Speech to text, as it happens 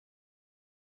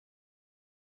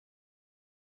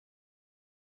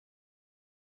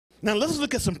Now let's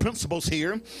look at some principles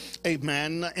here,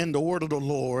 amen, in the word of the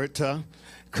Lord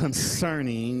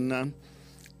concerning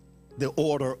the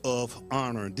order of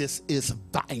honor. This is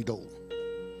vital.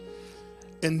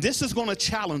 And this is going to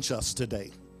challenge us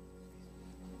today.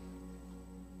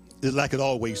 It's like it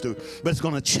always do, but it's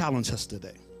going to challenge us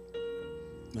today.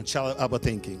 And challenge our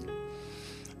thinking.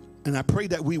 And I pray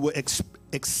that we will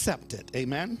accept it.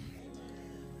 Amen.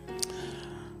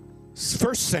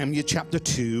 1 Samuel chapter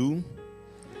 2,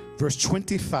 verse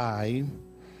 25,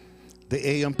 the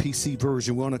AMPC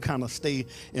version. We want to kind of stay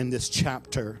in this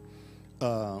chapter,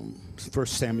 1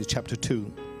 Samuel chapter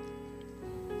 2.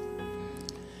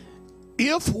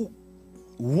 If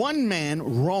one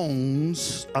man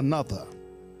wrongs another,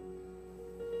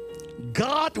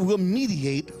 God will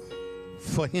mediate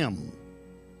for him.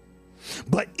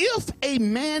 But if a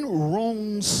man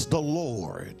wrongs the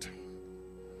Lord,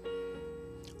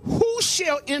 who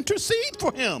shall intercede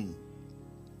for him?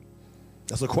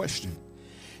 That's a question.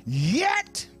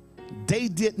 Yet they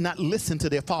did not listen to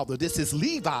their father. This is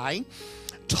Levi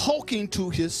talking to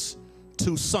his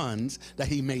two sons that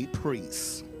he made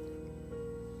priests.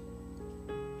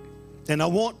 And I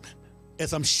want,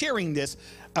 as I'm sharing this,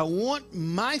 I want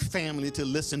my family to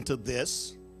listen to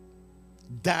this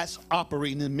that's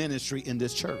operating in ministry in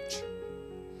this church.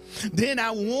 Then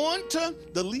I want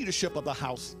the leadership of the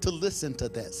house to listen to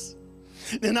this.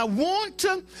 And I want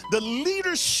the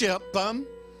leadership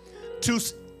to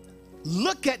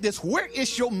look at this. Where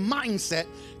is your mindset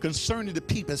concerning the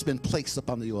people that's been placed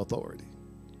upon your authority?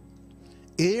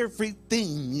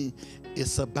 Everything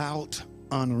is about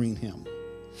honoring him.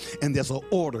 And there's an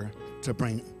order to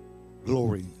bring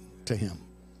glory to him.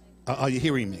 Are you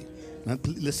hearing me? Now,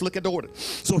 let's look at the order.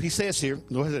 So he says here,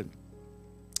 go ahead.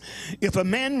 If a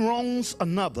man wrongs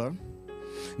another,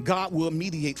 God will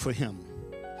mediate for him.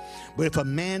 But if a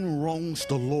man wrongs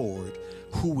the Lord,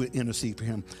 who will intercede for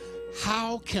him?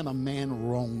 How can a man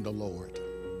wrong the Lord?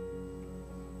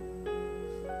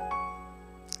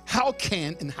 How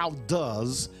can and how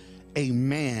does a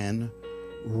man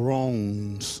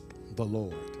wrongs the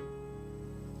Lord?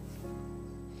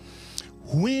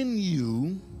 When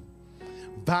you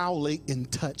violate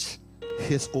and touch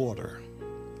his order.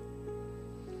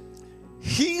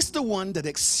 He's the one that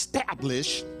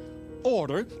established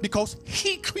order because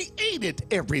he created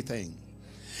everything.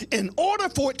 In order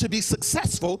for it to be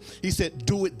successful, he said,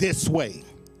 do it this way.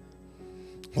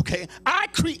 Okay, I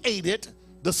created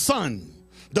the sun,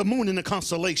 the moon, and the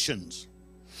constellations.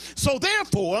 So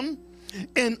therefore,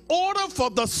 in order for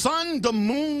the sun, the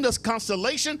moon, the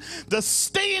constellation to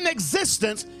stay in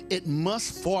existence, it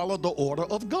must follow the order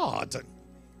of God.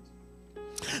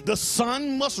 The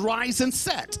sun must rise and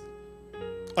set.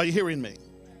 Are you hearing me?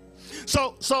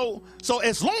 So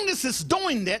as long as it's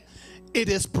doing that, it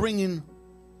is bringing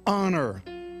honor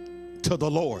to the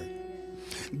Lord.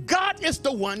 God is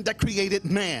the one that created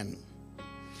man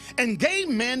and gave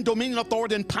man dominion,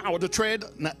 authority, and power to tread.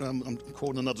 I'm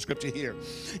quoting another scripture here.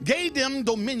 Gave them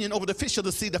dominion over the fish of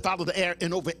the sea, the fowl of the air,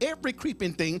 and over every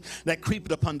creeping thing that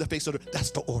creepeth upon the face of the earth.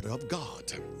 That's the order of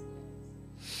God.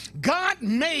 God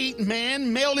made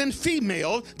man male and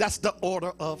female. That's the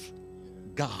order of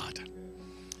God.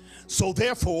 So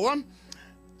therefore,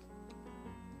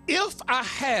 if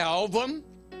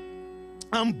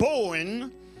I'm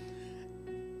born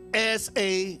as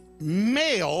a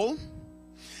male,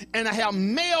 and I have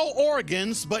male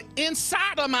organs, but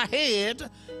inside of my head,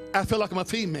 I feel like I'm a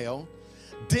female,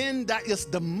 then that is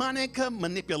demonic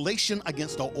manipulation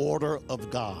against the order of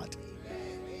God.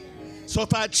 So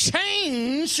if I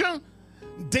change,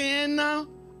 then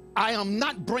I am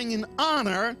not bringing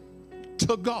honor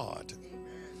to God.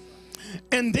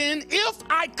 And then if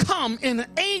I come and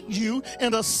aid you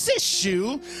and assist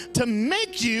you to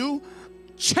make you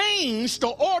change the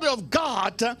order of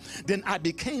God, then I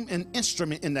became an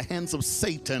instrument in the hands of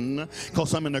Satan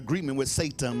because I'm in agreement with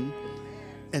Satan,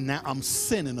 and now I'm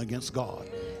sinning against God.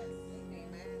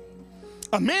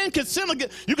 A man can sin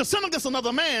against, you can sin against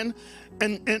another man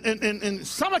and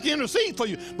somebody can intercede for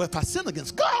you, but if I sin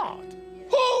against God,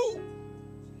 who?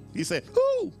 He said,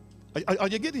 who? Are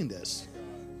you getting this?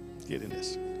 Getting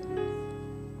this?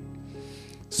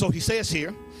 So he says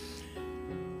here,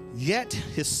 yet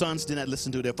his sons did not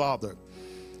listen to their father.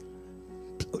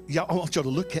 Y'all, I want you to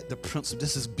look at the principle.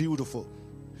 This is beautiful.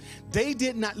 They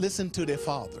did not listen to their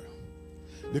father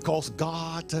because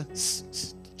God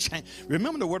changed.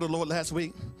 Remember the word of the Lord last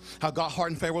week? How God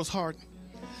hardened Pharaoh's heart?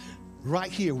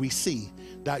 Right here we see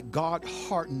that God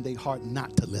hardened their heart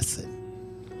not to listen.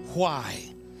 Why?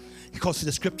 Because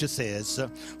the scripture says,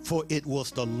 for it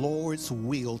was the Lord's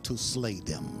will to slay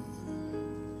them.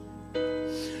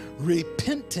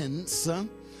 Repentance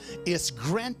is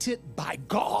granted by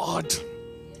God.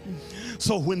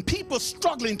 So when people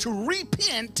struggling to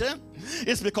repent,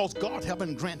 it's because God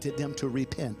haven't granted them to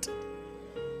repent,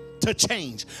 to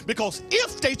change. Because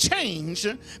if they change,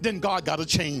 then God got to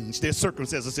change their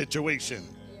circumstances, situation.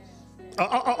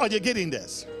 Are you getting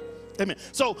this? Amen.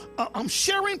 So I'm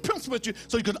sharing principles with you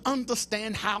so you can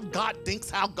understand how God thinks,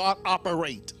 how God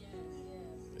operates.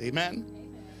 Amen.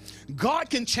 God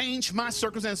can change my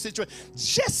circumstance situation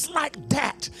just like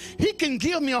that. He can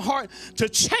give me a heart to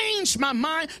change my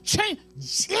mind, change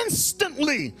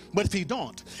instantly. But if he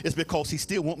don't, it's because he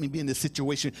still wants me to be in this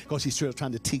situation because he's still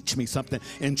trying to teach me something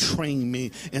and train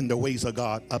me in the ways of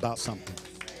God about something.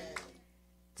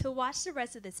 To watch the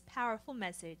rest of this powerful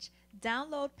message,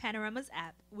 download Panorama's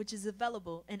app, which is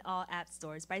available in all app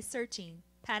stores by searching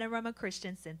Panorama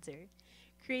Christian Center.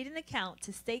 Create an account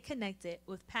to stay connected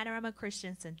with Panorama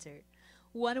Christian Center.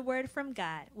 One word from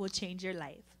God will change your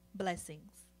life. Blessings.